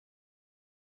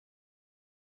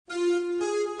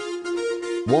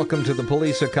Welcome to the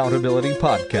Police Accountability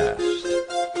Podcast,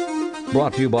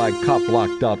 brought to you by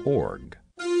copblock.org.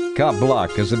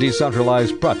 CopBlock is a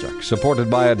decentralized project supported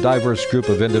by a diverse group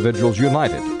of individuals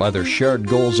united by their shared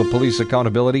goals of police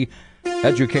accountability,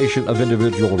 education of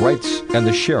individual rights, and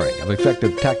the sharing of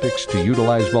effective tactics to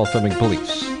utilize while filming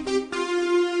police.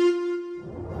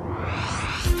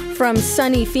 From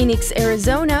sunny Phoenix,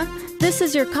 Arizona, this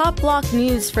is your CopBlock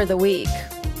News for the week.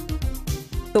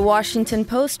 The Washington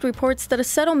Post reports that a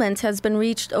settlement has been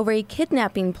reached over a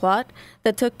kidnapping plot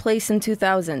that took place in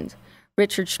 2000.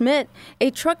 Richard Schmidt,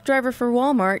 a truck driver for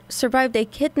Walmart, survived a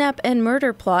kidnap and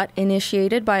murder plot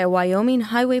initiated by a Wyoming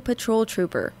Highway Patrol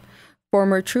trooper.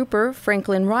 Former trooper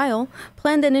Franklin Ryle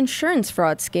planned an insurance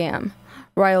fraud scam.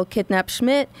 Ryle kidnapped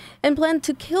Schmidt and planned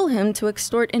to kill him to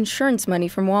extort insurance money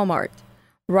from Walmart.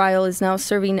 Ryle is now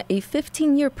serving a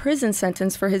 15-year prison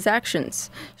sentence for his actions.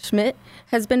 Schmidt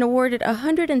has been awarded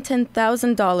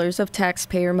 $110,000 of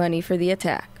taxpayer money for the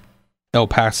attack. El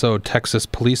Paso, Texas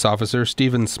police officer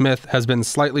Stephen Smith has been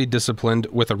slightly disciplined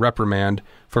with a reprimand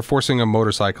for forcing a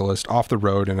motorcyclist off the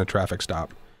road in a traffic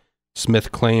stop.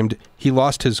 Smith claimed he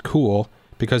lost his cool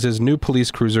because his new police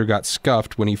cruiser got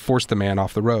scuffed when he forced the man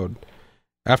off the road.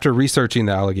 After researching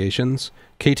the allegations,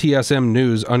 KTSM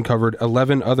News uncovered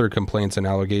 11 other complaints and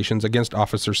allegations against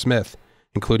Officer Smith,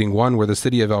 including one where the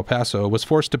city of El Paso was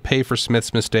forced to pay for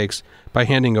Smith's mistakes by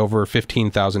handing over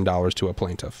 $15,000 to a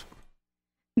plaintiff.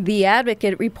 The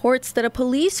Advocate reports that a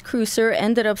police cruiser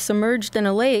ended up submerged in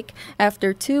a lake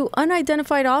after two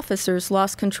unidentified officers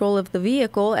lost control of the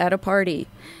vehicle at a party.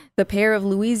 The pair of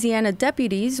Louisiana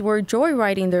deputies were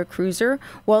joyriding their cruiser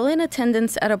while in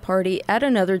attendance at a party at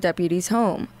another deputy's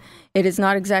home. It is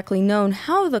not exactly known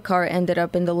how the car ended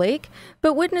up in the lake,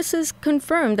 but witnesses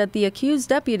confirmed that the accused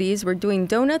deputies were doing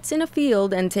donuts in a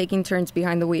field and taking turns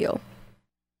behind the wheel.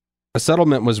 A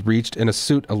settlement was reached in a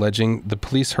suit alleging the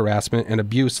police harassment and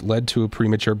abuse led to a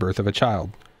premature birth of a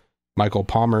child. Michael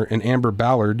Palmer and Amber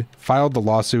Ballard filed the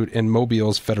lawsuit in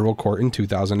Mobile's federal court in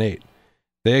 2008.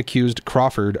 They accused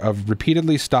Crawford of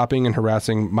repeatedly stopping and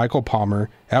harassing Michael Palmer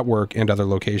at work and other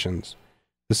locations.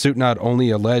 The suit not only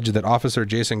alleged that Officer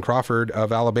Jason Crawford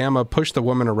of Alabama pushed the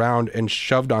woman around and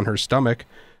shoved on her stomach,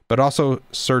 but also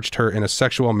searched her in a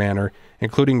sexual manner,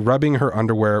 including rubbing her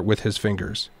underwear with his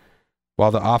fingers.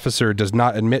 While the officer does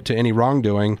not admit to any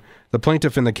wrongdoing, the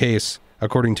plaintiff in the case,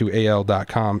 according to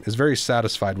AL.com, is very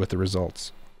satisfied with the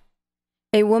results.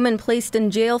 A woman placed in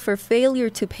jail for failure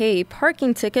to pay a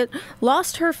parking ticket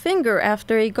lost her finger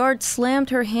after a guard slammed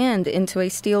her hand into a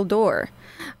steel door.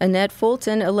 Annette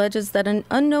Fulton alleges that an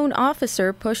unknown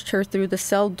officer pushed her through the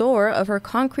cell door of her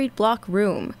concrete block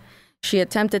room. She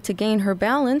attempted to gain her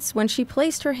balance when she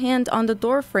placed her hand on the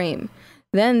door frame.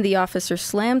 Then the officer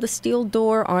slammed the steel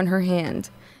door on her hand.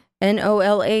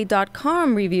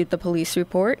 NOLA.com reviewed the police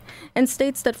report and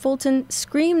states that Fulton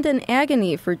screamed in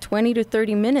agony for 20 to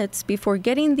 30 minutes before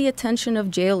getting the attention of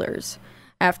jailers.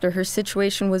 After her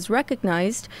situation was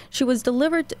recognized, she was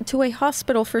delivered to a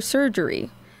hospital for surgery.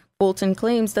 Fulton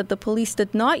claims that the police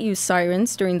did not use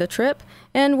sirens during the trip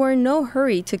and were in no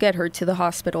hurry to get her to the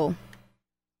hospital.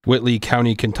 Whitley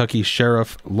County, Kentucky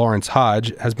Sheriff Lawrence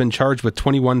Hodge has been charged with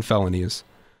 21 felonies.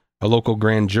 A local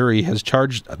grand jury has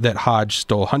charged that Hodge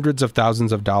stole hundreds of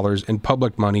thousands of dollars in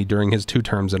public money during his 2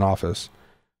 terms in office.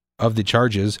 Of the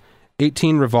charges,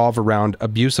 18 revolve around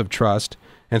abuse of trust,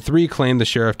 and 3 claim the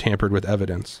sheriff tampered with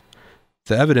evidence.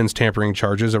 The evidence tampering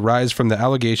charges arise from the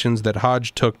allegations that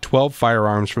Hodge took 12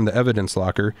 firearms from the evidence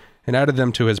locker and added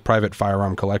them to his private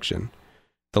firearm collection.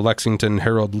 The Lexington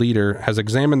Herald Leader has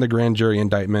examined the grand jury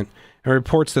indictment and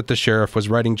reports that the sheriff was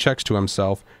writing checks to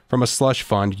himself from a slush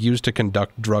fund used to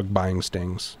conduct drug buying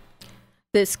stings.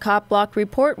 This CopBlock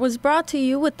report was brought to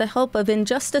you with the help of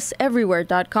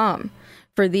InjusticeEverywhere.com.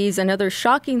 For these and other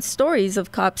shocking stories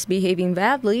of cops behaving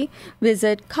badly,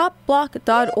 visit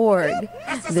copblock.org.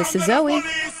 This is Zoe.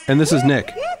 And this is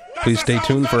Nick. Please stay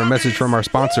tuned for a message from our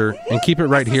sponsor and keep it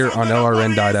right here on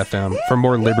LRN.FM for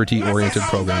more liberty-oriented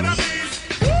programming.